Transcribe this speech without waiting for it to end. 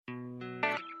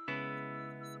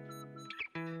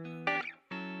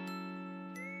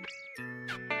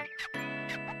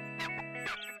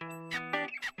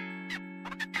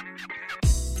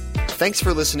Thanks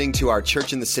for listening to our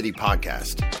Church in the City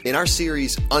podcast. In our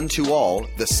series, Unto All,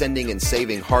 the Sending and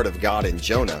Saving Heart of God in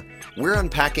Jonah, we're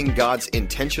unpacking God's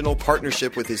intentional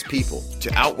partnership with his people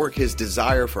to outwork his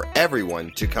desire for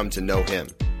everyone to come to know him,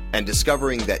 and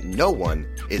discovering that no one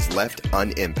is left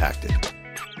unimpacted.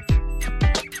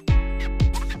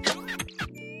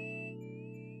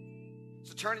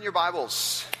 So turn in your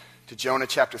Bibles to Jonah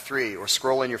chapter 3, or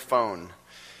scroll in your phone.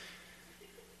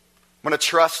 I'm going to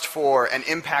trust for an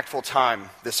impactful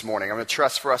time this morning. I'm going to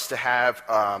trust for us to have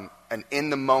an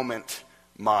in-the-moment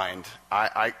mind.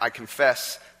 I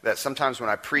confess that sometimes when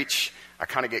I preach, I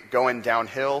kind of get going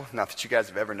downhill. Not that you guys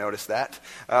have ever noticed that.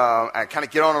 I kind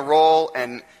of get on a roll,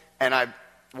 and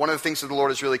one of the things that the Lord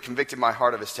has really convicted my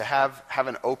heart of is to have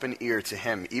an open ear to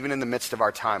him, even in the midst of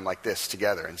our time like this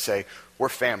together, and say, we're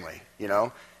family, you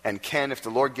know? And Ken, if the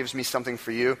Lord gives me something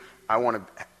for you, I want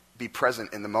to be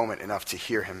present in the moment enough to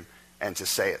hear him and to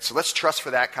say it. So let's trust for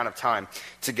that kind of time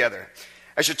together.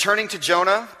 As you're turning to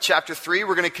Jonah chapter 3,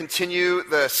 we're going to continue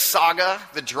the saga,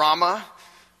 the drama,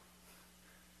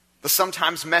 the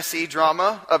sometimes messy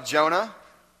drama of Jonah,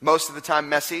 most of the time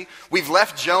messy. We've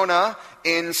left Jonah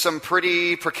in some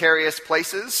pretty precarious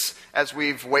places as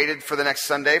we've waited for the next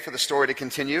Sunday for the story to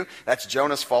continue. That's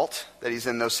Jonah's fault that he's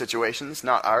in those situations,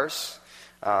 not ours.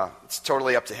 It's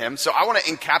totally up to him. So I want to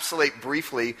encapsulate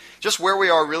briefly just where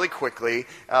we are really quickly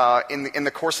in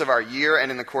the course of our year and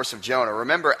in the course of Jonah.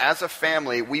 Remember, as a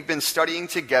family, we've been studying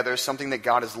together something that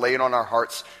God has laid on our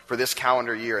hearts for this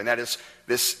calendar year, and that is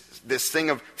this thing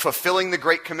of fulfilling the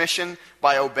Great Commission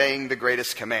by obeying the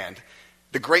greatest command.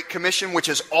 The Great Commission, which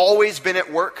has always been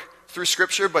at work through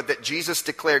Scripture, but that Jesus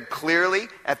declared clearly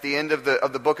at the end of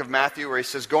the book of Matthew, where he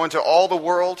says, go into all the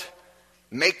world,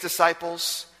 make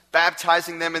disciples,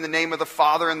 baptizing them in the name of the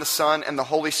Father and the Son and the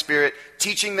Holy Spirit,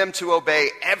 teaching them to obey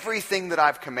everything that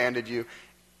I've commanded you.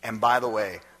 And by the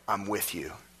way, I'm with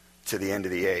you to the end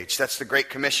of the age. That's the Great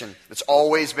Commission that's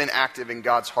always been active in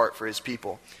God's heart for his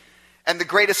people. And the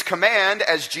greatest command,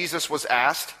 as Jesus was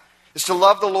asked, is to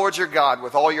love the Lord your God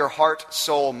with all your heart,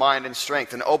 soul, mind, and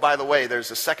strength. And oh, by the way,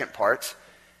 there's a second part,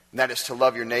 and that is to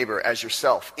love your neighbor as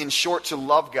yourself. In short, to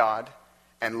love God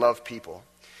and love people.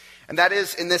 And that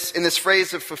is, in this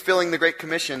phrase of fulfilling the Great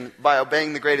Commission by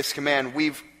obeying the greatest command,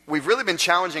 we've really been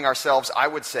challenging ourselves, I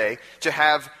would say, to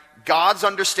have God's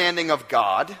understanding of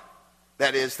God.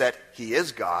 That is, that he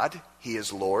is God, he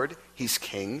is Lord, he's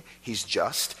King, he's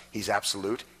just, he's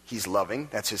absolute, he's loving,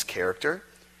 that's his character.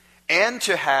 And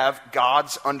to have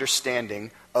God's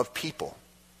understanding of people.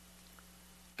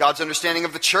 God's understanding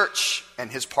of the church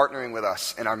and his partnering with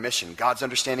us in our mission. God's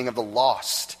understanding of the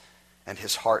lost and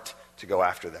his heart to go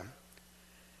after them.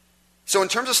 So in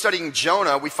terms of studying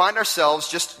Jonah, we find ourselves,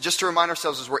 just to remind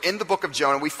ourselves as we're in the book of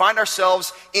Jonah, we find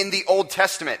ourselves in the Old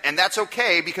Testament. And that's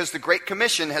okay because the Great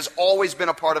Commission has always been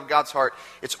a part of God's heart.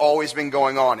 It's always been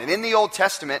going on. And in the Old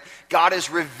Testament, God is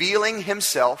revealing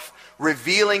himself,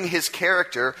 revealing his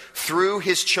character through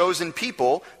his chosen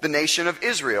people, the nation of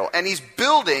Israel. And he's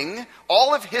building,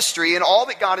 all of history and all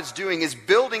that God is doing is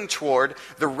building toward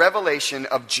the revelation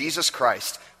of Jesus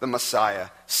Christ, the Messiah,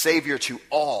 Savior to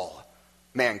all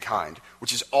mankind,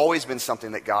 which has always been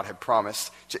something that God had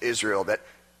promised to Israel, that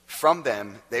from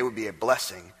them they would be a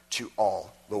blessing to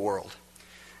all the world.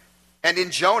 And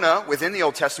in Jonah, within the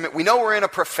Old Testament, we know we're in a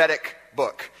prophetic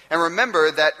book. And remember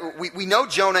that we know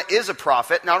Jonah is a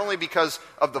prophet, not only because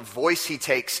of the voice he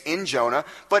takes in Jonah,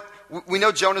 but we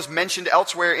know Jonah's mentioned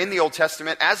elsewhere in the Old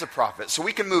Testament as a prophet. So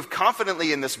we can move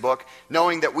confidently in this book,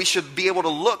 knowing that we should be able to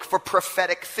look for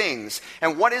prophetic things.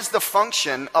 And what is the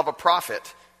function of a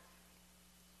prophet?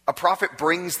 A prophet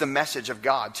brings the message of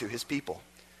God to his people.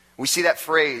 We see that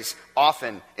phrase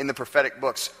often in the prophetic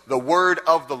books. The word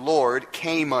of the Lord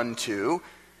came unto.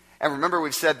 And remember,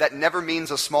 we've said that never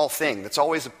means a small thing. That's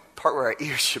always a part where our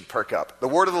ears should perk up. The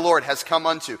word of the Lord has come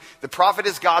unto. The prophet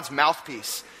is God's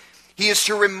mouthpiece. He is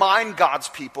to remind God's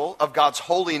people of God's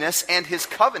holiness and his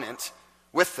covenant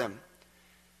with them.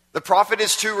 The prophet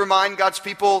is to remind God's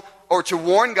people, or to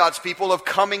warn God's people of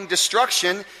coming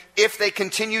destruction if they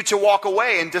continue to walk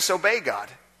away and disobey God.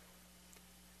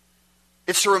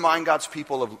 It's to remind God's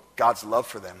people of God's love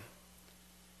for them,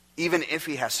 even if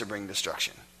he has to bring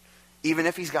destruction, even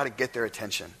if he's got to get their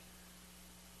attention.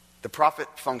 The prophet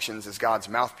functions as God's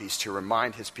mouthpiece to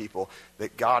remind his people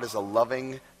that God is a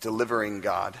loving, delivering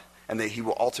God, and that he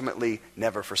will ultimately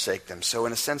never forsake them. So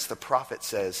in a sense, the prophet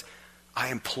says,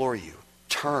 I implore you,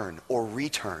 turn or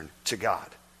return to God.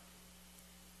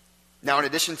 Now, in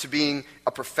addition to being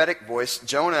a prophetic voice,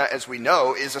 Jonah, as we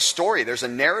know, is a story. There's a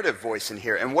narrative voice in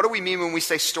here. And what do we mean when we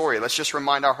say story? Let's just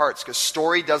remind our hearts, because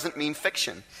story doesn't mean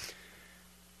fiction.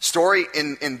 Story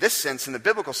in this sense, in the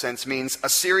biblical sense, means a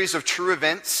series of true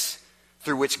events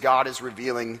through which God is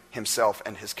revealing himself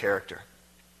and his character.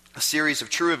 A series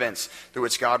of true events through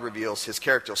which God reveals his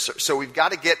character. So we've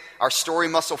got to get our story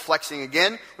muscle flexing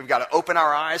again. We've got to open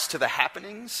our eyes to the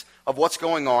happenings of what's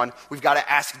going on. We've got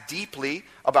to ask deeply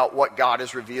about what God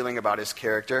is revealing about his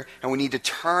character. And we need to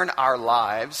turn our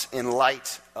lives in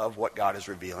light of what God is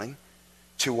revealing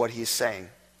to what he's saying.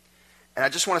 And I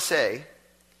just want to say,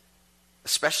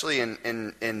 especially in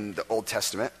the Old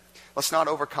Testament, let's not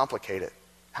overcomplicate it.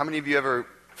 How many of you ever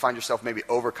find yourself maybe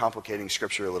overcomplicating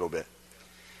Scripture a little bit?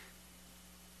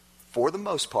 For the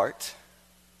most part,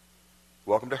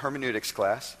 welcome to hermeneutics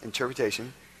class,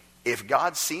 interpretation. If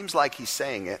God seems like he's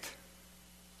saying it,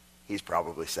 he's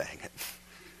probably saying it.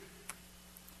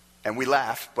 And we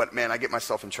laugh, but man, I get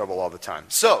myself in trouble all the time.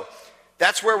 So,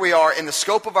 that's where we are in the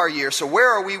scope of our year. So where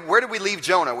are we? Where did we leave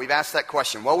Jonah? We've asked that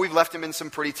question. Well, we've left him in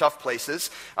some pretty tough places.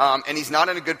 And he's not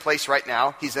in a good place right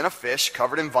now. He's in a fish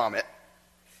covered in vomit.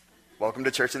 Welcome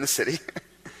to Church in the City.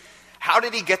 How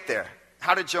did he get there?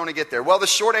 How did Jonah get there? Well, the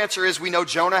short answer is we know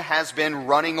Jonah has been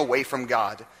running away from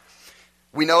God.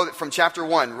 We know that from chapter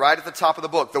 1, right at the top of the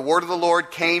book, the word of the Lord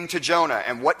came to Jonah.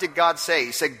 And what did God say?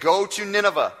 He said, go to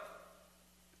Nineveh.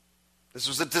 This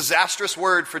was a disastrous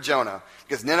word for Jonah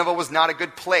because Nineveh was not a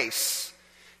good place.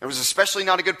 It was especially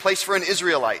not a good place for an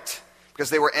Israelite because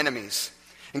they were enemies.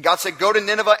 And God said, go to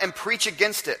Nineveh and preach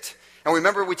against it. And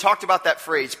remember, we talked about that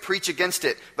phrase, preach against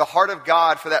it. The heart of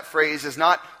God for that phrase is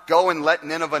not go and let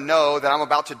Nineveh know that I'm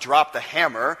about to drop the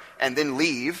hammer and then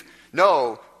leave.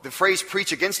 No, the phrase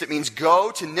preach against it means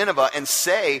go to Nineveh and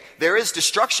say there is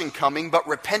destruction coming, but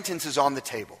repentance is on the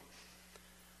table.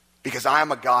 Because I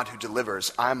am a God who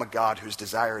delivers. I am a God whose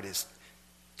desire it is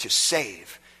to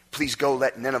save. Please go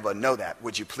let Nineveh know that,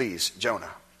 would you please,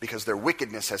 Jonah? Because their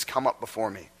wickedness has come up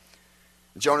before me.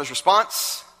 Jonah's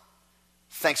response,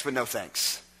 thanks but no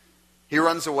thanks. He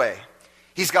runs away.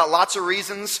 He's got lots of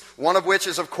reasons, one of which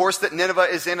is, of course, that Nineveh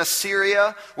is in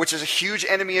Assyria, which is a huge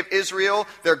enemy of Israel.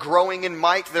 They're growing in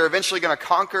might. They're eventually going to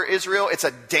conquer Israel. It's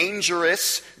a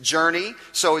dangerous journey.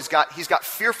 So he's got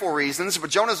fearful reasons, but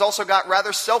Jonah's also got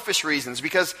rather selfish reasons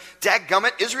because,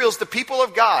 dadgummit, Israel's the people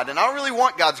of God, and I don't really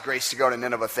want God's grace to go to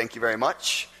Nineveh, thank you very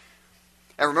much.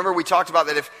 And remember, we talked about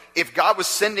that if God was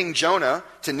sending Jonah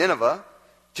to Nineveh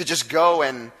to just go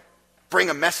and bring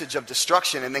a message of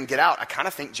destruction and then get out, I kind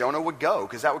of think Jonah would go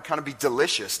because that would kind of be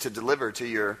delicious to deliver to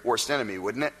your worst enemy,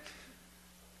 wouldn't it?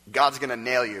 God's going to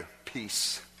nail you.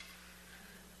 Peace.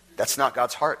 That's not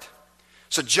God's heart.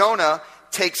 So Jonah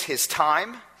takes his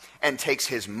time and takes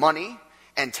his money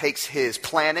and takes his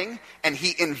planning and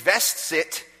he invests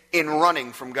it in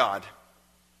running from God.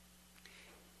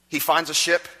 He finds a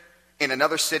ship in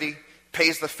another city,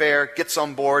 pays the fare, gets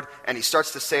on board, and he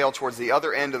starts to sail towards the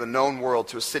other end of the known world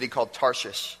to a city called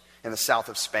Tarshish in the south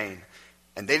of Spain.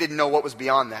 And they didn't know what was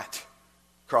beyond that,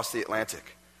 across the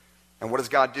Atlantic. And what does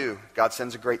God do? God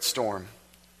sends a great storm.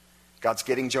 God's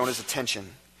getting Jonah's attention.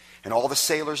 And all the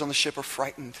sailors on the ship are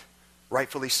frightened,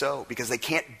 rightfully so, because they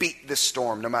can't beat this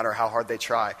storm no matter how hard they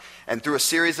try. And through a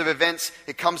series of events,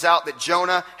 it comes out that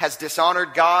Jonah has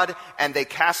dishonored God, and they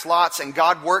cast lots, and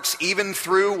God works even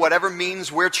through whatever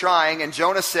means we're trying. And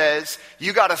Jonah says,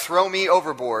 you got to throw me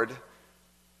overboard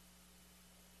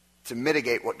to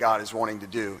mitigate what God is wanting to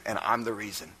do, and I'm the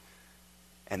reason.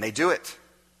 And they do it.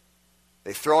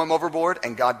 They throw him overboard,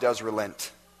 and God does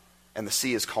relent. And the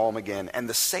sea is calm again. And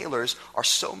the sailors are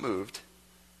so moved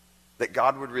that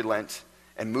God would relent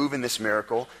and move in this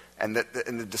miracle and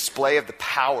in the display of the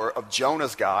power of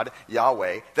Jonah's God,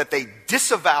 Yahweh, that they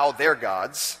disavow their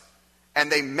gods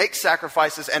and they make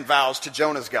sacrifices and vows to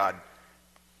Jonah's God.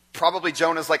 Probably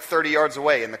Jonah's like 30 yards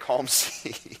away in the calm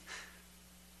sea.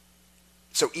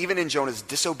 So even in Jonah's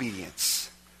disobedience,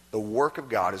 the work of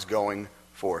God is going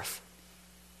forth.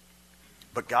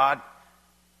 But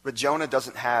Jonah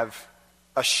doesn't have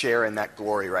a share in that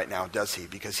glory right now, does he?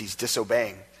 Because he's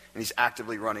disobeying. And he's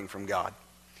actively running from God.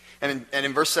 And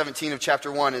in verse 17 of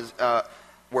chapter 1 is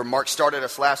where Mark started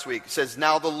us last week. It says,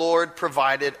 now the Lord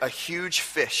provided a huge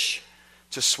fish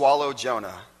to swallow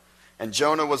Jonah. And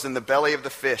Jonah was in the belly of the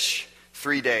fish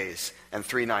 3 days and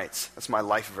 3 nights. That's my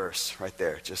life verse right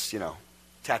there. Just,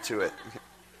 tattoo it.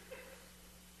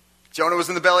 Jonah was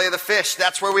in the belly of the fish.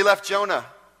 That's where we left Jonah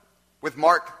with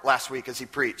Mark last week as he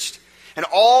preached. And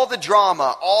all the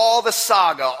drama, all the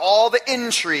saga, all the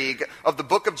intrigue of the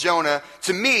book of Jonah,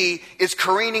 to me, is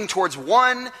careening towards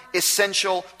one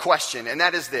essential question, and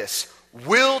that is this.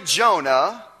 Will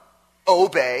Jonah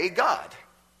obey God?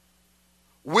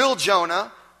 Will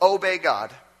Jonah obey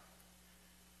God?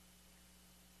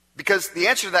 Because the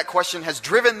answer to that question has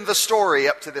driven the story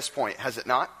up to this point, has it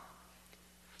not?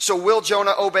 So will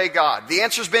Jonah obey God? The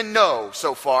answer's been no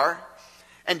so far.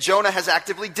 And Jonah has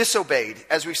actively disobeyed.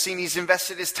 As we've seen, he's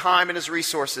invested his time and his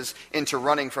resources into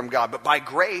running from God. But by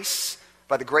grace,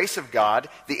 by the grace of God,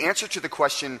 the answer to the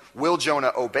question, will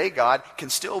Jonah obey God,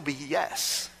 can still be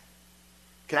yes.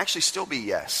 Can actually still be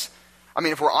yes. I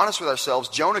mean, if we're honest with ourselves,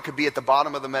 Jonah could be at the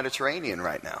bottom of the Mediterranean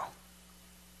right now.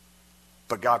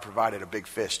 But God provided a big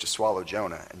fish to swallow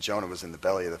Jonah, and Jonah was in the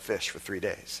belly of the fish for 3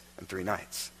 days and 3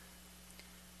 nights.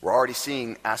 We're already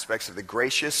seeing aspects of the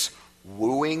gracious,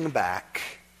 wooing back,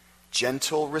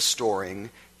 gentle restoring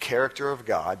character of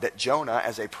God that Jonah,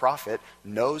 as a prophet,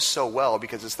 knows so well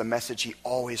because it's the message he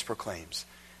always proclaims.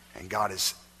 And God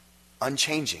is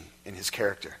unchanging in his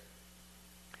character.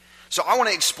 So I want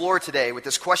to explore today with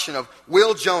this question of,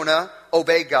 will Jonah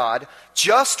obey God?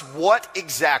 Just what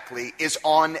exactly is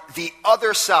on the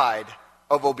other side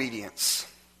of obedience?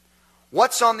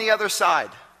 What's on the other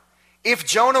side? If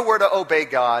Jonah were to obey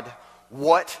God,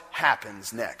 what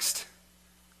happens next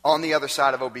on the other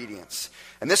side of obedience?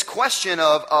 And this question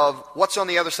of what's on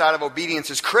the other side of obedience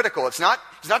is critical. It's not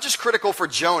just critical for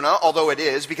Jonah, although it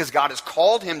is, because God has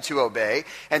called him to obey,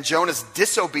 and Jonah's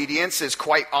disobedience is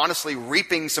quite honestly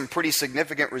reaping some pretty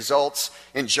significant results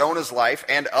in Jonah's life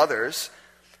and others.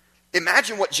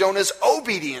 Imagine what Jonah's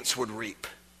obedience would reap.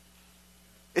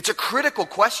 It's a critical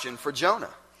question for Jonah.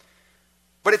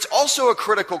 But it's also a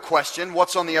critical question,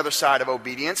 what's on the other side of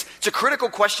obedience? It's a critical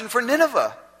question for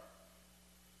Nineveh.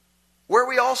 Where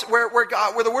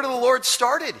the word of the Lord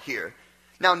started here.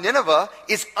 Now Nineveh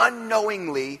is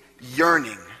unknowingly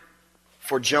yearning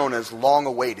for Jonah's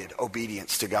long-awaited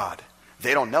obedience to God.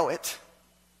 They don't know it.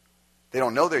 They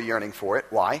don't know they're yearning for it.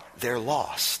 Why? They're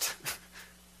lost.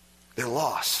 They're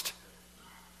lost.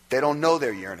 They don't know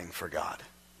they're yearning for God.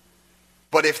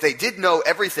 But if they did know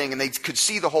everything and they could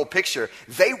see the whole picture,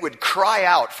 they would cry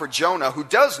out for Jonah, who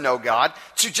does know God,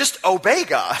 to just obey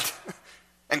God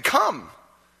and come.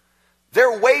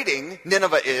 They're waiting,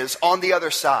 Nineveh is, on the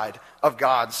other side of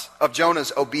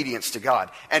Jonah's obedience to God.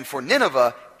 And for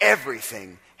Nineveh,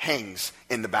 everything hangs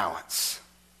in the balance.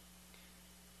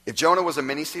 If Jonah was a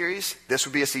miniseries, this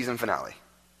would be a season finale.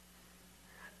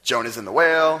 Jonah's in the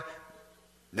whale,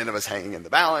 Nineveh's hanging in the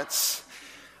balance.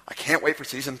 I can't wait for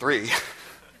season 3.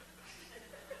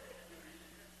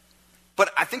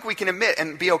 But I think we can admit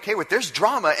and be okay with there's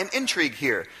drama and intrigue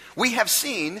here. We have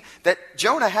seen that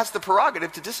Jonah has the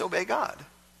prerogative to disobey God.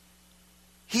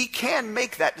 He can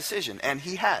make that decision, and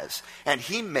he has. And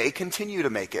he may continue to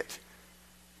make it.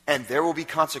 And there will be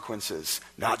consequences,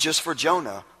 not just for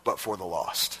Jonah, but for the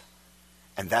lost.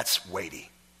 And that's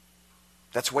weighty.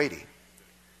 That's weighty.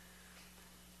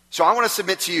 So I want to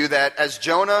submit to you that as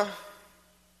Jonah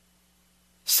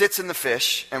sits in the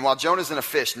fish, and while Jonah's in a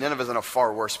fish, Nineveh's in a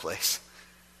far worse place.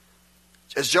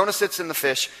 As Jonah sits in the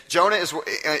fish, Jonah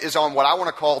is on what I want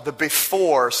to call the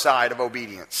before side of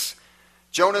obedience.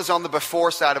 Jonah's on the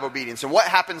before side of obedience. And what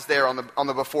happens there on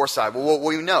the before side? Well, what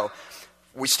we know.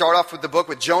 We start off with the book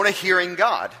with Jonah hearing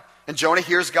God. And Jonah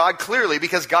hears God clearly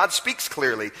because God speaks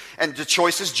clearly. And the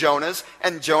choice is Jonah's,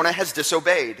 and Jonah has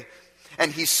disobeyed.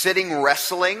 And he's sitting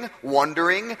wrestling,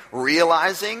 wondering,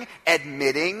 realizing,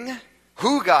 admitting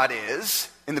who God is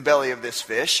in the belly of this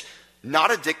fish.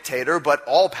 Not a dictator, but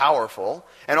all-powerful.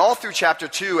 And all through chapter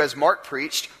 2, as Mark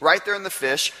preached, right there in the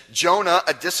fish, Jonah,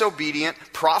 a disobedient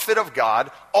prophet of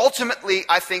God, ultimately,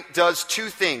 I think, does 2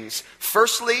 things.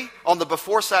 Firstly, on the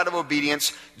before side of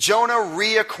obedience, Jonah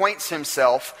reacquaints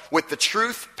himself with the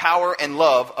truth, power, and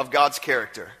love of God's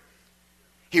character.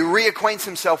 He reacquaints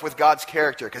himself with God's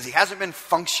character because he hasn't been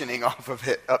functioning off of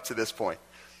it up to this point.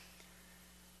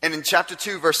 And in chapter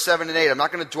 2, verse 7 and 8, I'm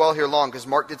not going to dwell here long because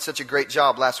Mark did such a great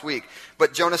job last week.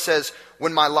 But Jonah says,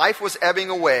 when my life was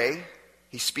ebbing away,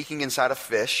 he's speaking inside a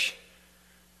fish,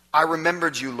 I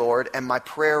remembered you, Lord, and my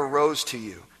prayer rose to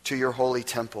you, to your holy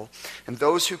temple. And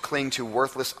those who cling to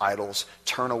worthless idols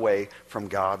turn away from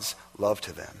God's love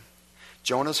to them.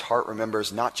 Jonah's heart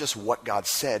remembers not just what God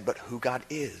said, but who God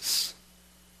is.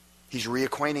 He's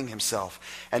reacquainting himself.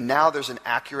 And now there's an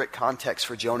accurate context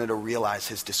for Jonah to realize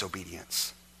his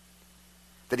disobedience.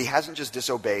 That he hasn't just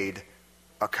disobeyed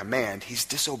a command, he's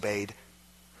disobeyed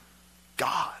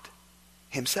God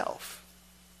himself.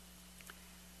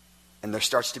 And there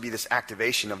starts to be this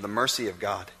activation of the mercy of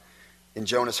God in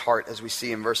Jonah's heart, as we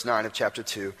see in verse 9 of chapter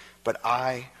 2. But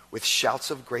I, with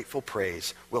shouts of grateful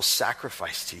praise, will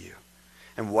sacrifice to you.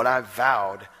 And what I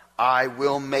vowed, I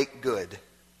will make good.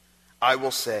 I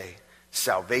will say,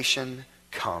 salvation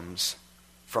comes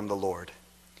from the Lord.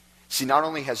 See, not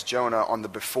only has Jonah on the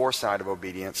before side of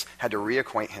obedience had to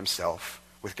reacquaint himself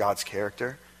with God's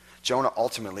character, Jonah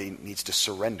ultimately needs to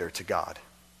surrender to God.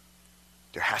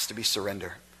 There has to be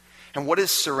surrender. And what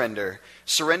is surrender?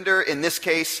 Surrender, in this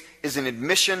case, is an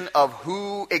admission of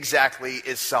who exactly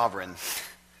is sovereign.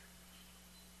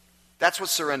 That's what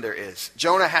surrender is.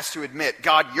 Jonah has to admit,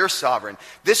 God, you're sovereign.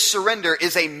 This surrender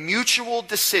is a mutual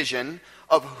decision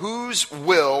of whose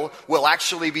will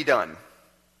actually be done.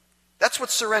 That's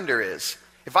what surrender is.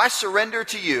 If I surrender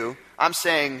to you, I'm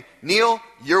saying, Neil,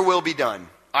 your will be done.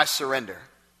 I surrender.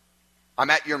 I'm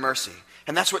at your mercy.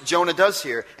 And that's what Jonah does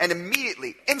here. And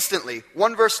immediately, instantly,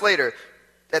 one verse later,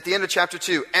 at the end of chapter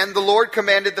 2, and the Lord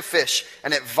commanded the fish,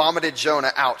 and it vomited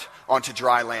Jonah out onto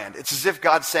dry land. It's as if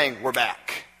God's saying, we're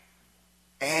back.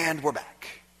 And we're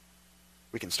back.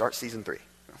 We can start season 3.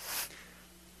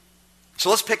 So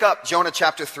let's pick up Jonah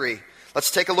chapter 3.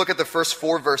 Let's take a look at the first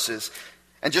 4 verses.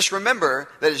 And just remember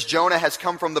that as Jonah has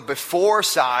come from the before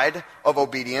side of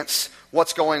obedience,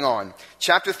 what's going on?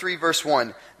 Chapter 3, verse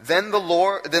 1. Then the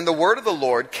word of the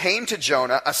Lord came to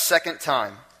Jonah a second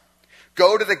time.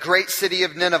 Go to the great city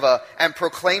of Nineveh and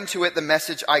proclaim to it the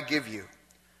message I give you.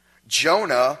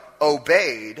 Jonah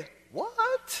obeyed.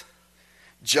 What?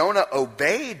 Jonah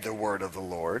obeyed the word of the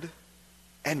Lord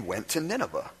and went to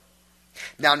Nineveh.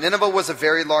 Now Nineveh was a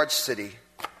very large city.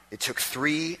 It took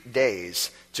 3 days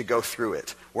to go through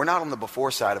it. We're not on the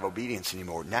before side of obedience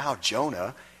anymore. Now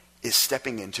Jonah is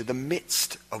stepping into the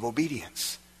midst of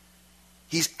obedience.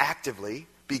 He's actively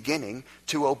beginning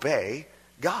to obey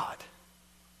God.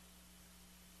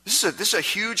 This is a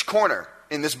huge corner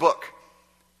in this book,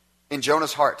 in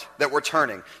Jonah's heart, that we're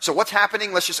turning. So what's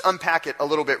happening? Let's just unpack it a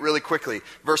little bit really quickly.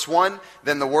 Verse 1,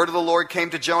 then the word of the Lord came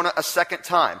to Jonah a second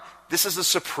time. This is the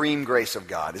supreme grace of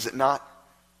God, is it not?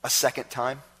 A second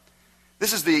time?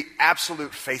 This is the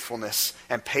absolute faithfulness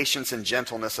and patience and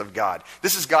gentleness of God.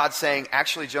 This is God saying,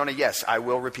 actually, Jonah, yes, I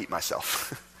will repeat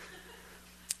myself.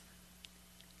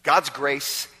 God's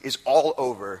grace is all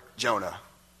over Jonah.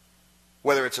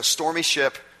 Whether it's a stormy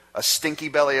ship, a stinky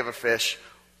belly of a fish,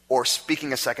 or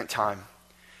speaking a second time.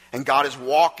 And God is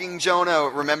walking Jonah,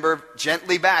 remember,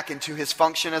 gently back into his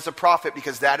function as a prophet,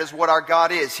 because that is what our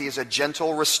God is. He is a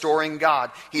gentle, restoring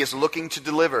God. He is looking to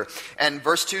deliver. And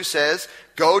verse 2 says,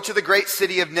 go to the great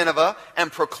city of Nineveh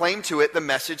and proclaim to it the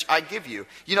message I give you.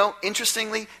 You know,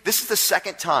 interestingly, this is the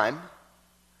second time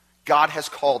God has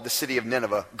called the city of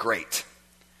Nineveh great.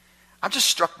 I'm just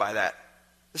struck by that.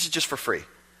 This is just for free.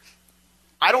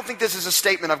 I don't think this is a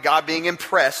statement of God being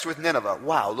impressed with Nineveh.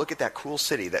 Wow, look at that cool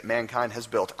city that mankind has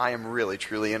built. I am really,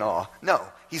 truly in awe. No,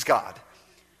 he's God.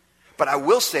 But I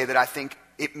will say that I think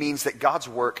it means that God's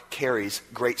work carries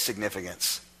great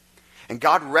significance. And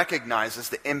God recognizes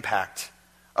the impact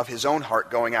of his own heart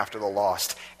going after the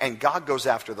lost. And God goes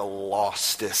after the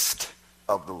lostest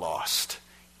of the lost,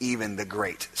 even the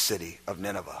great city of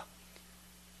Nineveh.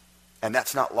 And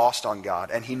that's not lost on God.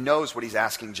 And he knows what he's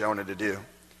asking Jonah to do.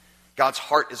 God's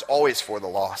heart is always for the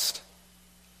lost.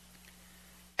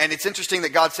 And it's interesting that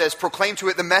God says, proclaim to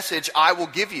it the message I will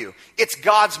give you. It's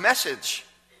God's message.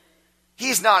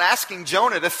 He's not asking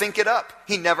Jonah to think it up.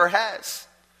 He never has.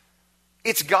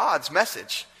 It's God's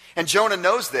message. And Jonah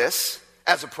knows this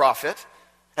as a prophet.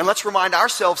 And let's remind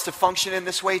ourselves to function in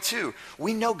this way too.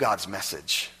 We know God's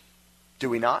message. Do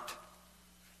we not?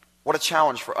 What a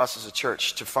challenge for us as a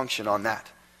church to function on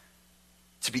that.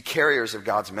 To be carriers of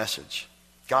God's message.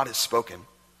 God has spoken.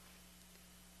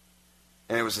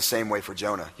 And it was the same way for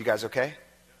Jonah. You guys okay?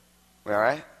 We all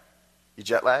right? You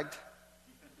jet lagged?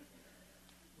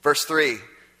 Verse 3.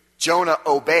 Jonah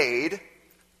obeyed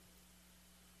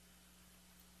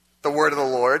the word of the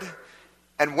Lord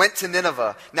and went to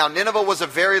Nineveh. Now Nineveh was a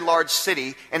very large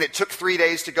city and it took 3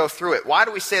 days to go through it. Why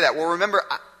do we say that? Well,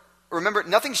 remember,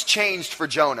 nothing's changed for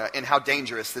Jonah in how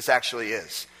dangerous this actually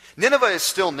is. Nineveh is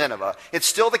still Nineveh. It's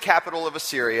still the capital of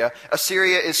Assyria.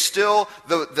 Assyria is still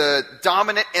the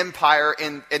dominant empire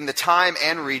in the time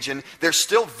and region. They're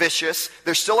still vicious.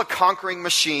 They're still a conquering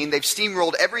machine. They've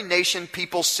steamrolled every nation,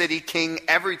 people, city, king,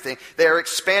 everything. They are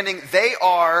expanding. They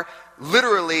are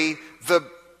literally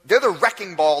they're the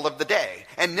wrecking ball of the day.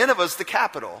 And Nineveh's the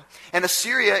capital. And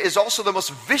Assyria is also the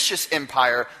most vicious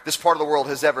empire this part of the world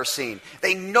has ever seen.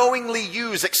 They knowingly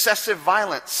use excessive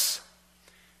violence.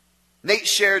 Nate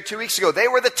shared 2 weeks ago, they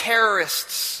were the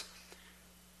terrorists.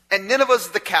 And Nineveh's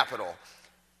the capital.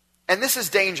 And this is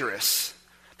dangerous.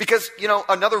 Because,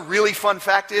 another really fun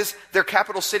fact is their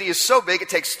capital city is so big it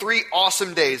takes 3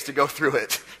 awesome days to go through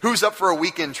it. Who's up for a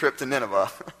weekend trip to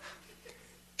Nineveh?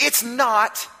 It's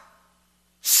not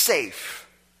safe.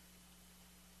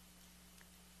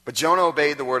 But Jonah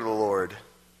obeyed the word of the Lord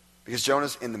because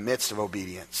Jonah's in the midst of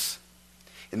obedience.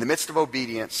 In the midst of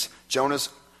obedience, Jonah's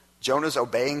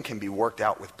obeying can be worked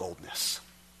out with boldness.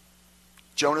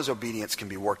 Jonah's obedience can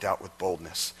be worked out with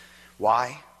boldness.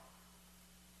 Why?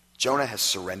 Jonah has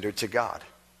surrendered to God.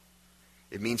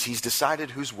 It means he's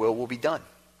decided whose will be done.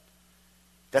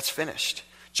 That's finished.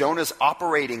 Jonah's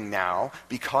operating now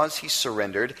because he's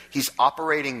surrendered. He's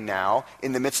operating now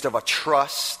in the midst of a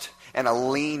trust and a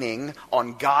leaning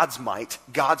on God's might,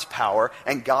 God's power,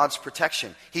 and God's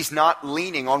protection. He's not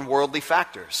leaning on worldly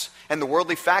factors. And the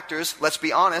worldly factors, let's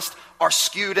be honest, are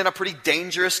skewed in a pretty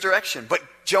dangerous direction. But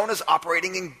Jonah's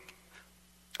operating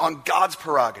on God's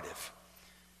prerogative.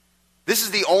 This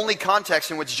is the only context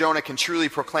in which Jonah can truly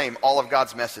proclaim all of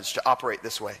God's message, to operate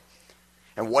this way.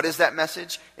 And what is that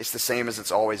message? It's the same as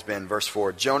it's always been. Verse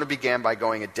 4, Jonah began by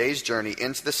going a day's journey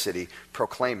into the city,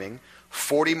 proclaiming,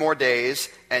 40 more days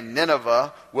and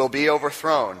Nineveh will be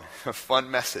overthrown. A fun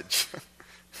message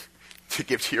to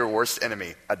give to your worst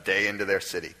enemy a day into their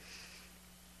city.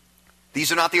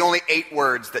 These are not the only 8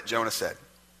 words that Jonah said.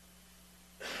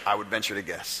 I would venture to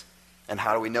guess. And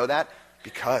how do we know that?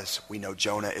 Because we know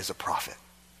Jonah is a prophet.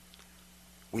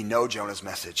 We know Jonah's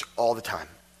message all the time.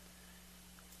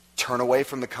 Turn away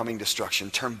from the coming destruction.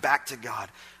 Turn back to God.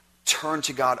 Turn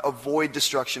to God. Avoid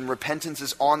destruction. Repentance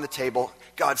is on the table.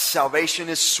 God's salvation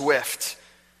is swift.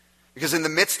 Because in the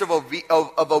midst of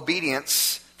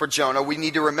obedience for Jonah, we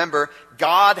need to remember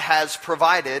God has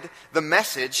provided the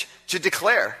message to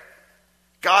declare.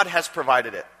 God has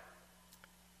provided it.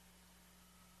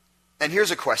 And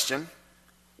here's a question.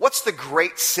 What's the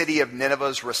great city of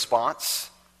Nineveh's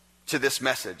response to this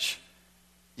message?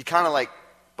 You kind of like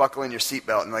buckle in your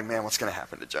seatbelt and like, man, what's going to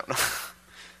happen to Jonah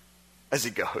as he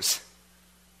goes?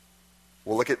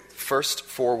 We'll look at first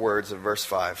 4 words of verse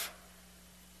 5.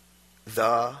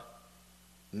 The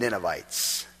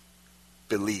Ninevites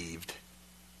believed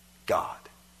God.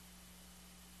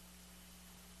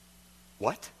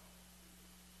 What?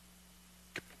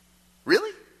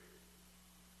 Really?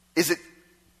 Is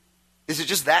it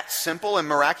just that simple and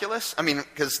miraculous? I mean,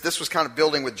 because this was kind of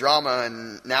building with drama,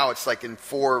 and now it's like in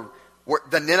 4.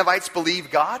 The Ninevites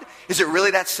believe God? Is it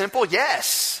really that simple?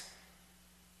 Yes.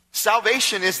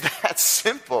 Salvation is that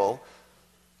simple.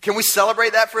 Can we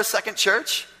celebrate that for a second,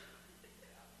 church?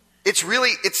 It's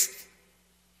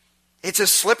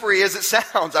as slippery as it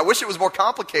sounds. I wish it was more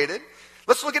complicated.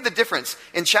 Let's look at the difference.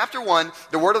 In chapter 1,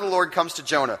 the word of the Lord comes to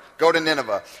Jonah. Go to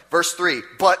Nineveh. Verse 3,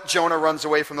 but Jonah runs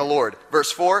away from the Lord.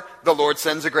 Verse 4, the Lord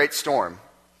sends a great storm.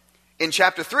 In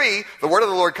chapter 3, the word of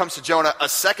the Lord comes to Jonah a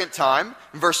second time.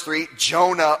 In verse 3,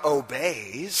 Jonah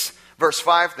obeys. Verse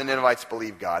 5, the Ninevites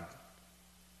believe God.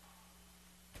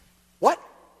 What?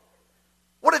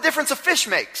 What a difference a fish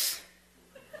makes.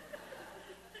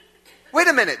 Wait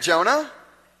a minute, Jonah.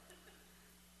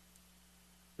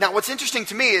 Now, what's interesting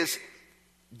to me is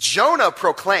Jonah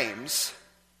proclaims.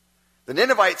 The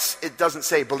Ninevites, it doesn't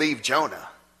say believe Jonah.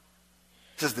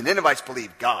 It says the Ninevites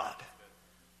believe God.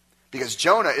 Because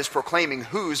Jonah is proclaiming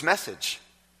whose message?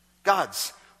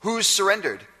 God's. Who's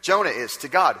surrendered? Jonah is to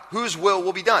God. Whose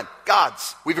will be done?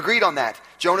 God's. We've agreed on that.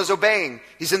 Jonah's obeying.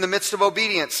 He's in the midst of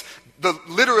obedience.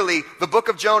 Literally, the book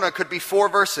of Jonah could be 4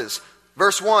 verses.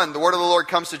 Verse 1, the word of the Lord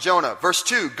comes to Jonah. Verse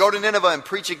 2, go to Nineveh and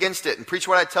preach against it and preach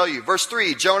what I tell you. Verse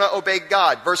 3, Jonah obeyed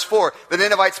God. Verse 4, the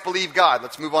Ninevites believe God.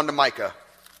 Let's move on to Micah.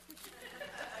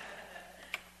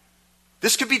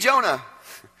 This could be Jonah.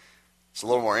 It's a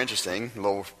little more interesting, a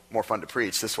little more fun to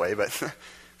preach this way, but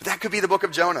that could be the book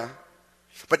of Jonah.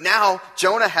 But now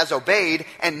Jonah has obeyed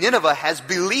and Nineveh has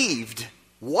believed.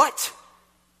 What?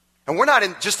 And we're not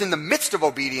just in the midst of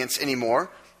obedience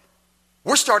anymore.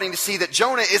 We're starting to see that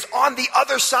Jonah is on the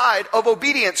other side of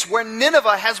obedience, where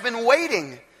Nineveh has been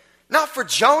waiting. Not for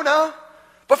Jonah,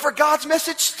 but for God's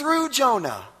message through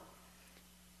Jonah.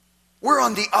 We're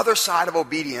on the other side of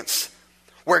obedience,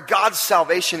 where God's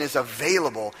salvation is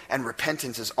available and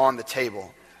repentance is on the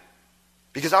table.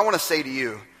 Because I want to say to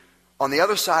you, on the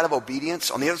other side of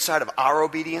obedience, on the other side of our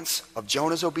obedience, of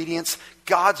Jonah's obedience,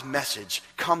 God's message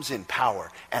comes in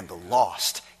power and the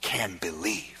lost can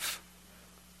believe.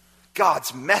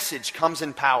 God's message comes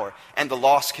in power and the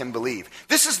lost can believe.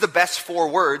 This is the best 4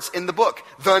 words in the book.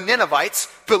 The Ninevites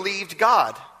believed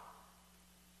God.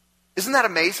 Isn't that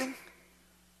amazing?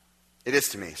 It is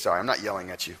to me. Sorry, I'm not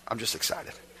yelling at you. I'm just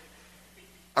excited.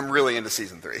 I'm really into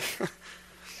season 3.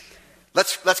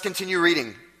 Let's continue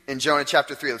reading in Jonah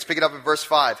chapter 3. Let's pick it up at verse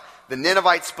 5. The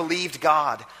Ninevites believed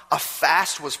God. A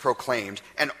fast was proclaimed,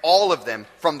 and all of them,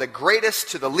 from the greatest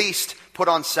to the least, put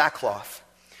on sackcloth.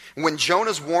 When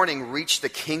Jonah's warning reached the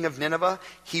king of Nineveh,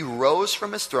 he rose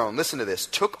from his throne, listen to this,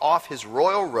 took off his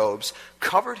royal robes,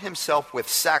 covered himself with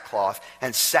sackcloth,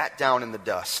 and sat down in the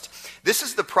dust. This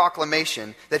is the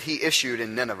proclamation that he issued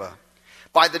in Nineveh.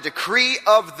 By the decree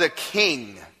of the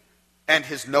king and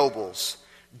his nobles,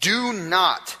 Do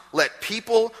not let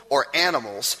people or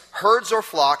animals, herds or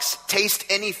flocks, taste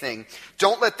anything.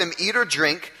 Don't let them eat or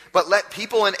drink, but let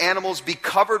people and animals be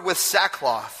covered with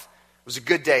sackcloth. It was a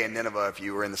good day in Nineveh if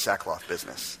you were in the sackcloth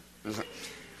business.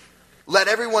 Let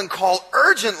everyone call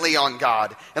urgently on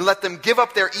God, and let them give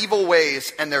up their evil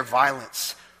ways and their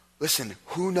violence. Listen,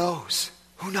 who knows?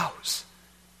 Who knows?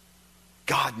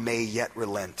 God may yet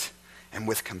relent, and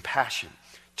with compassion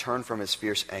turn from his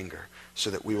fierce anger, so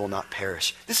that we will not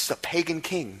perish. This is a pagan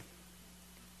king.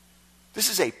 This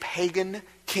is a pagan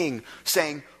king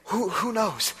saying, who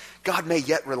knows? God may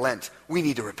yet relent. We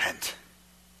need to repent.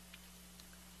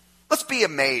 Let's be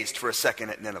amazed for a second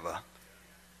at Nineveh.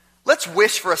 Let's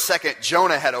wish for a second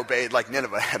Jonah had obeyed like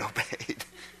Nineveh had obeyed.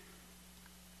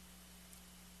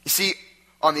 You see,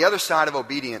 on the other side of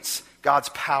obedience, God's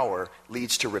power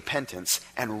leads to repentance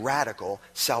and radical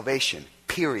salvation.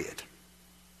 Period.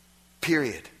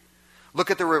 Period. Look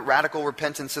at the radical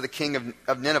repentance of the king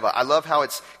of Nineveh. I love how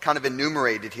it's kind of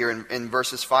enumerated here in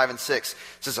verses 5 and 6. It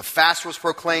says, a fast was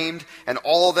proclaimed, and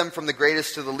all of them from the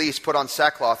greatest to the least put on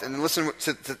sackcloth. And then listen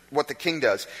to what the king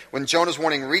does. When Jonah's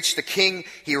warning reached the king,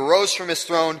 he rose from his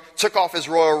throne, took off his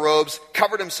royal robes,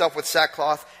 covered himself with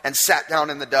sackcloth, and sat down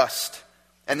in the dust.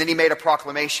 And then he made a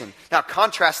proclamation. Now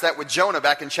contrast that with Jonah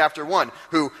back in chapter 1,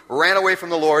 who ran away from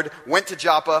the Lord, went to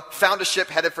Joppa, found a ship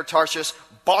headed for Tarshish,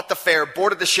 bought the fare,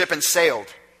 boarded the ship, and sailed.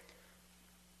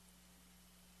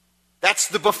 That's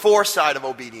the before side of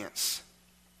obedience.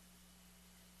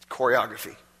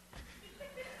 Choreography.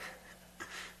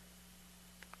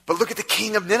 But look at the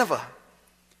king of Nineveh.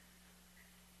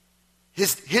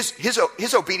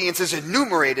 His obedience is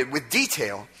enumerated with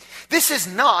detail. This is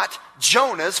not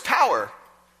Jonah's power.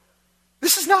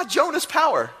 This is not Jonah's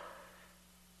power.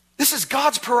 This is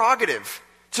God's prerogative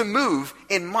to move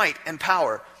in might and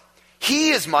power.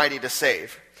 He is mighty to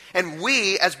save. And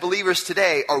we, as believers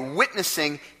today, are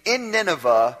witnessing in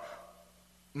Nineveh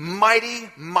mighty,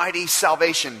 mighty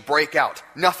salvation break out.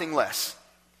 Nothing less.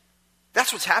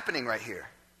 That's what's happening right here.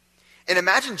 And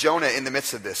imagine Jonah in the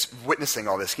midst of this, witnessing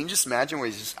all this. Can you just imagine where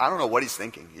he's just, I don't know what he's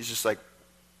thinking. He's just like,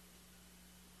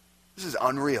 this is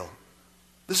unreal.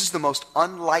 This is the most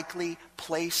unlikely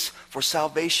place for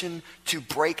salvation to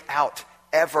break out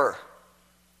ever.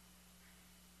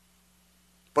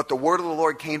 But the word of the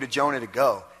Lord came to Jonah to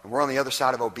go. And we're on the other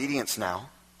side of obedience now.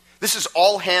 This is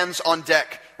all hands on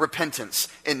deck repentance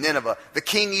in Nineveh. The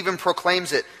king even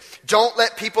proclaims it. Don't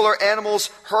let people or animals,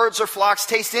 herds or flocks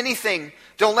taste anything.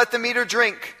 Don't let them eat or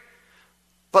drink.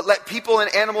 But let people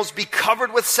and animals be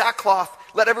covered with sackcloth.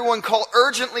 Let everyone call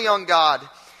urgently on God.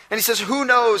 And he says, who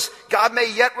knows? God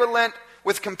may yet relent,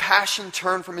 with compassion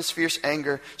turn from his fierce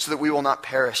anger, so that we will not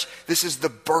perish. This is the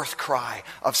birth cry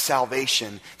of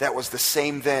salvation that was the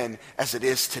same then as it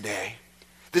is today.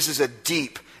 This is a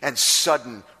deep and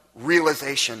sudden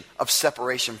realization of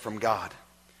separation from God.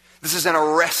 This is an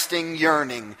arresting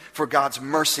yearning for God's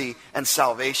mercy and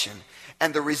salvation,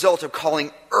 and the result of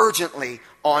calling urgently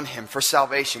on him for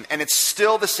salvation. And it's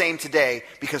still the same today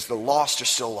because the lost are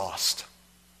still lost.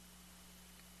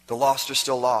 The lost are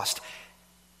still lost.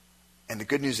 And the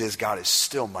good news is God is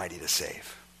still mighty to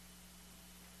save.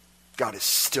 God is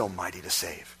still mighty to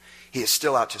save. He is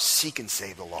still out to seek and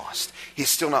save the lost. He is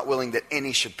still not willing that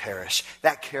any should perish.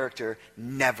 That character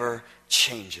never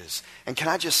changes. And can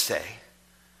I just say,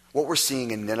 what we're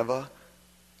seeing in Nineveh,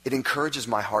 it encourages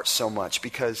my heart so much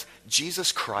because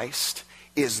Jesus Christ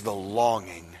is the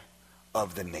longing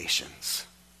of the nations.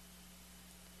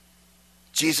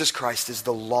 Jesus Christ is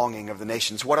the longing of the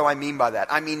nations. What do I mean by that?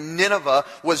 I mean Nineveh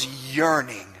was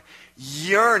yearning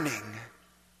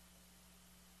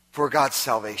for God's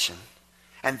salvation.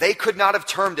 And they could not have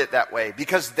termed it that way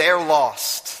because they're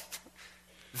lost.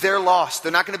 They're lost.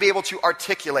 They're not going to be able to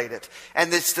articulate it.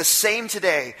 And it's the same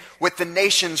today with the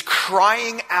nations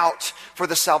crying out for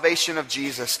the salvation of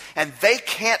Jesus. And they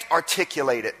can't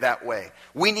articulate it that way.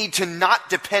 We need to not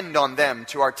depend on them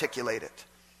to articulate it.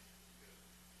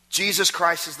 Jesus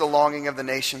Christ is the longing of the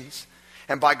nations.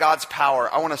 And by God's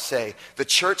power, I want to say, the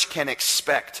church can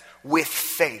expect with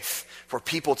faith for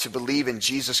people to believe in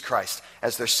Jesus Christ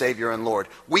as their Savior and Lord.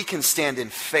 We can stand in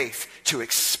faith to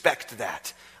expect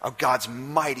that, of God's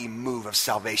mighty move of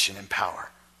salvation and power.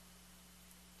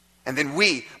 And then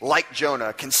we, like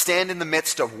Jonah, can stand in the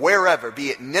midst of wherever, be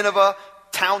it Nineveh,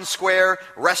 town square,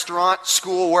 restaurant,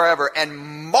 school, wherever, and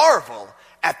marvel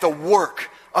at the work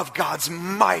of God's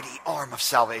mighty arm of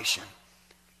salvation.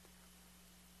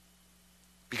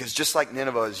 Because just like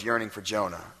Nineveh is yearning for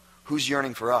Jonah, who's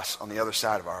yearning for us on the other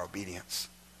side of our obedience?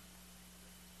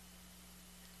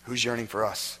 Who's yearning for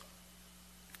us?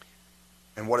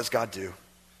 And what does God do?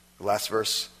 The last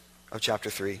verse of chapter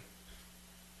 3.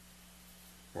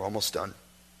 We're almost done.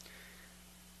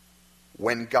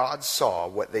 When God saw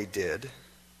what they did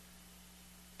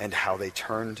and how they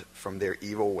turned from their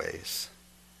evil ways,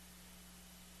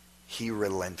 he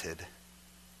relented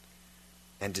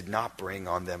and did not bring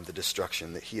on them the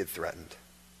destruction that he had threatened.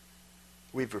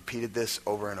 We've repeated this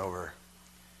over and over.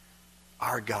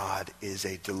 Our God is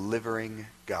a delivering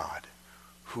God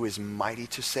who is mighty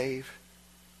to save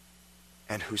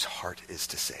and whose heart is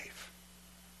to save.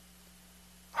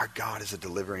 Our God is a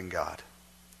delivering God.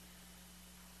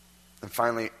 And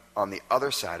finally, on the other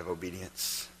side of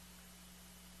obedience,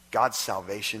 God's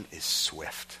salvation is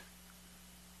swift.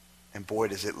 And boy,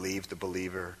 does it leave the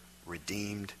believer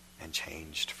redeemed and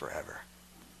changed forever.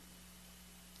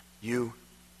 You,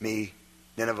 me,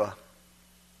 Nineveh,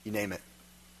 you name it.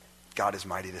 God is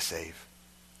mighty to save.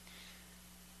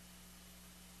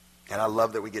 And I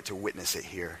love that we get to witness it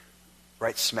here,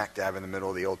 right smack dab in the middle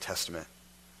of the Old Testament.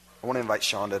 I want to invite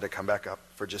Shonda to come back up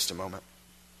for just a moment.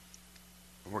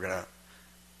 We're going to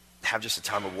have just a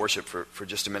time of worship for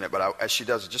just a minute. But as she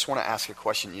does, I just want to ask a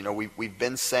question. You know, we've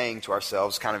been saying to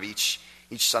ourselves kind of each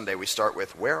Sunday we start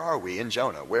with, where are we in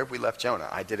Jonah? Where have we left Jonah?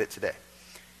 I did it today.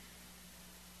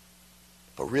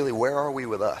 But really, where are we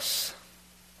with us?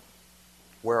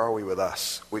 Where are we with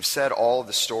us? We've said all of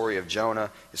the story of Jonah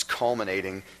is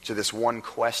culminating to this one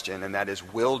question, and that is,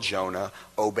 will Jonah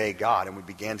obey God? And we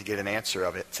began to get an answer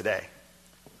of it today.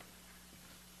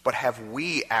 But have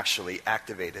we actually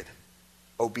activated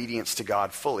obedience to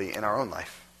God fully in our own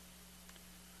life?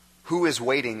 Who is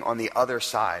waiting on the other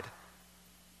side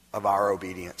of our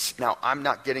obedience? Now, I'm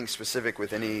not getting specific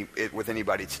with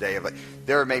anybody today. But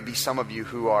there may be some of you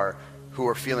who are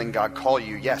feeling God call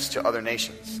you, yes, to other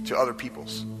nations, to other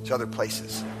peoples, to other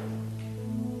places.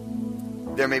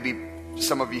 There may be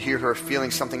some of you here who are feeling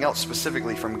something else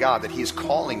specifically from God that he is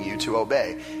calling you to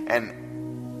obey. And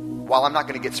while I'm not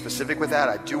going to get specific with that,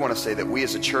 I do want to say that we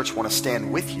as a church want to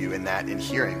stand with you in that, in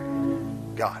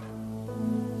hearing God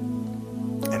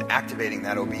and activating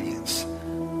that obedience.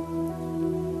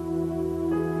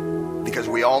 Because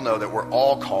we all know that we're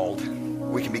all called.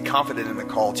 We can be confident in the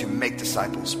call to make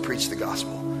disciples, preach the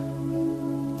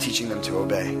gospel, teaching them to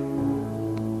obey,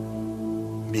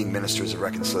 being ministers of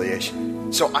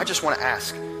reconciliation. So I just want to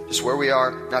ask, just where we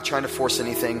are, not trying to force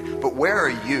anything, but where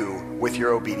are you with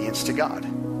your obedience to God?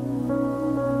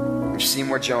 We've seen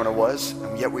where Jonah was,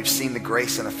 and yet we've seen the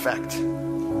grace and effect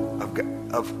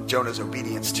of Jonah's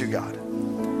obedience to God.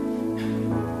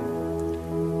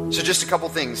 So just a couple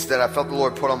things that I felt the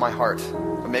Lord put on my heart,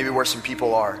 or maybe where some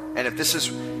people are. And if this is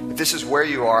where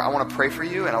you are, I want to pray for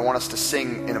you, and I want us to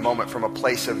sing in a moment from a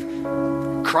place of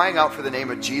crying out for the name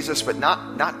of Jesus, but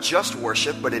not just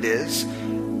worship, but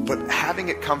having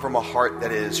it come from a heart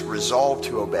that is resolved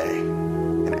to obey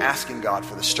and asking God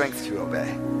for the strength to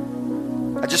obey.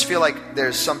 I just feel like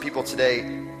there's some people today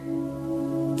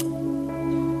who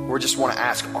just want to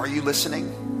ask, are you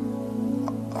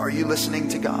listening? Are you listening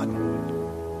to God?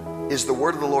 Is the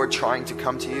word of the Lord trying to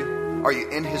come to you? Are you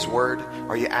in his word?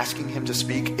 Are you asking him to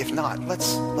speak? If not,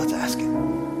 let's ask him.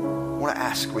 I want to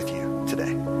ask with you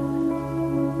today.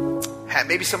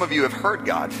 Maybe some of you have heard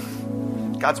God.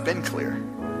 God's been clear.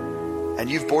 And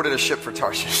you've boarded a ship for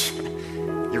Tarshish.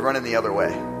 You're running the other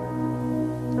way.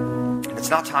 And it's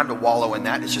not time to wallow in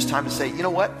that. It's just time to say, you know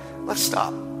what? Let's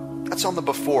stop. That's on the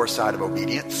before side of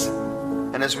obedience.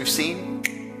 And as we've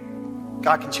seen,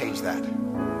 God can change that.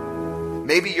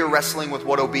 Maybe you're wrestling with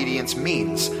what obedience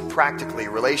means practically,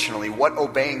 relationally, what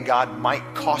obeying God might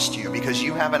cost you, because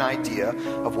you have an idea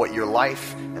of what your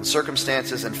life and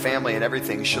circumstances and family and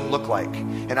everything should look like.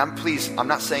 And I'm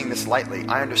not saying this lightly.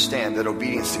 I understand that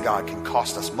obedience to God can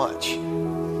cost us much.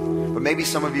 But maybe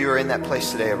some of you are in that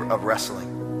place today of wrestling.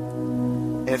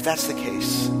 And if that's the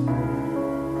case,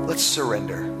 let's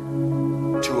surrender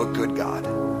to a good God.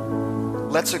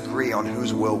 Let's agree on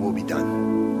whose will be done.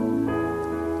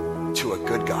 To a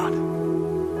good God.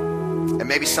 And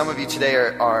maybe some of you today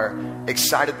are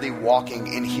excitedly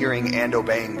walking in hearing and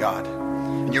obeying God.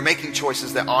 And you're making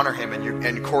choices that honor him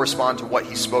and correspond to what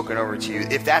he's spoken over to you.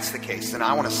 If that's the case, then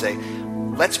I want to say,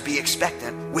 let's be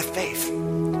expectant with faith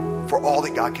for all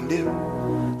that God can do.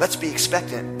 Let's be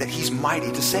expectant that he's mighty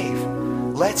to save.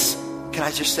 Can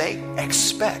I just say,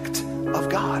 expect of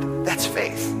God. That's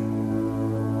faith.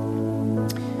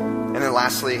 And then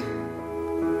lastly,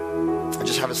 I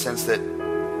just have a sense that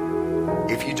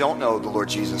if you don't know the Lord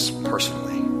Jesus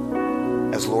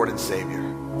personally as Lord and Savior,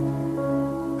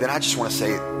 then I just want to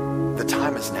say the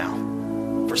time is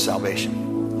now for salvation.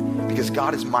 Because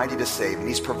God is mighty to save, and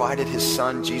he's provided his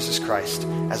Son, Jesus Christ,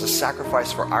 as a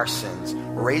sacrifice for our sins,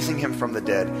 raising him from the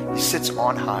dead. He sits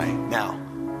on high now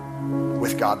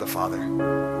with God the Father.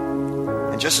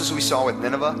 And just as we saw with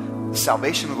Nineveh, the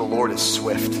salvation of the Lord is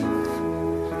swift,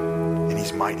 and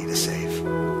he's mighty to save.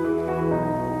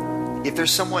 If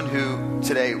there's someone who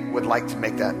today would like to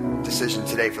make that decision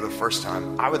today for the first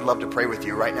time, I would love to pray with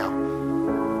you right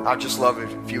now. I'd just love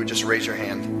if you would just raise your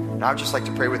hand. And I would just like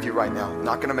to pray with you right now.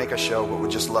 Not going to make a show, but would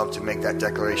just love to make that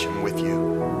declaration with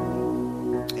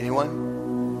you. Anyone?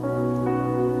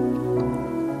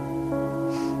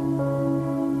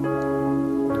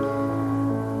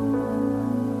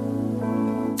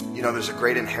 You know, there's a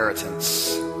great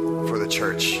inheritance for the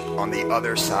church on the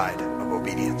other side of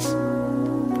obedience.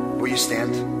 Will you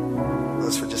stand with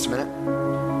us for just a minute?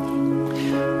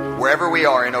 Wherever we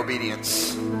are in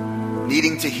obedience,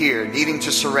 needing to hear, needing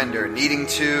to surrender, needing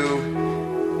to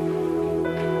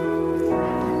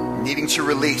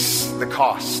release the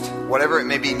cost, whatever it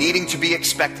may be, needing to be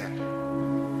expectant.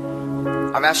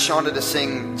 I've asked Shonda to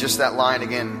sing just that line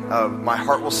again of my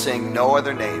heart will sing no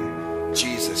other name,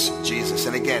 Jesus, Jesus.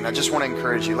 And again, I just want to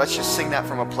encourage you, let's just sing that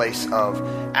from a place of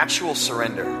actual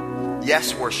surrender.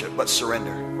 Yes, worship, but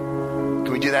surrender.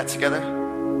 Can we do that together?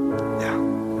 Yeah.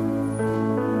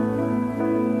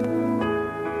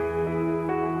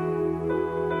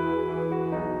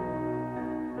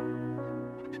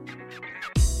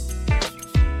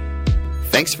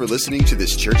 Thanks for listening to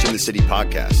this Church in the City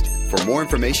podcast. For more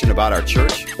information about our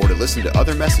church or to listen to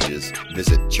other messages,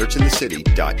 visit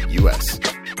churchinthecity.us.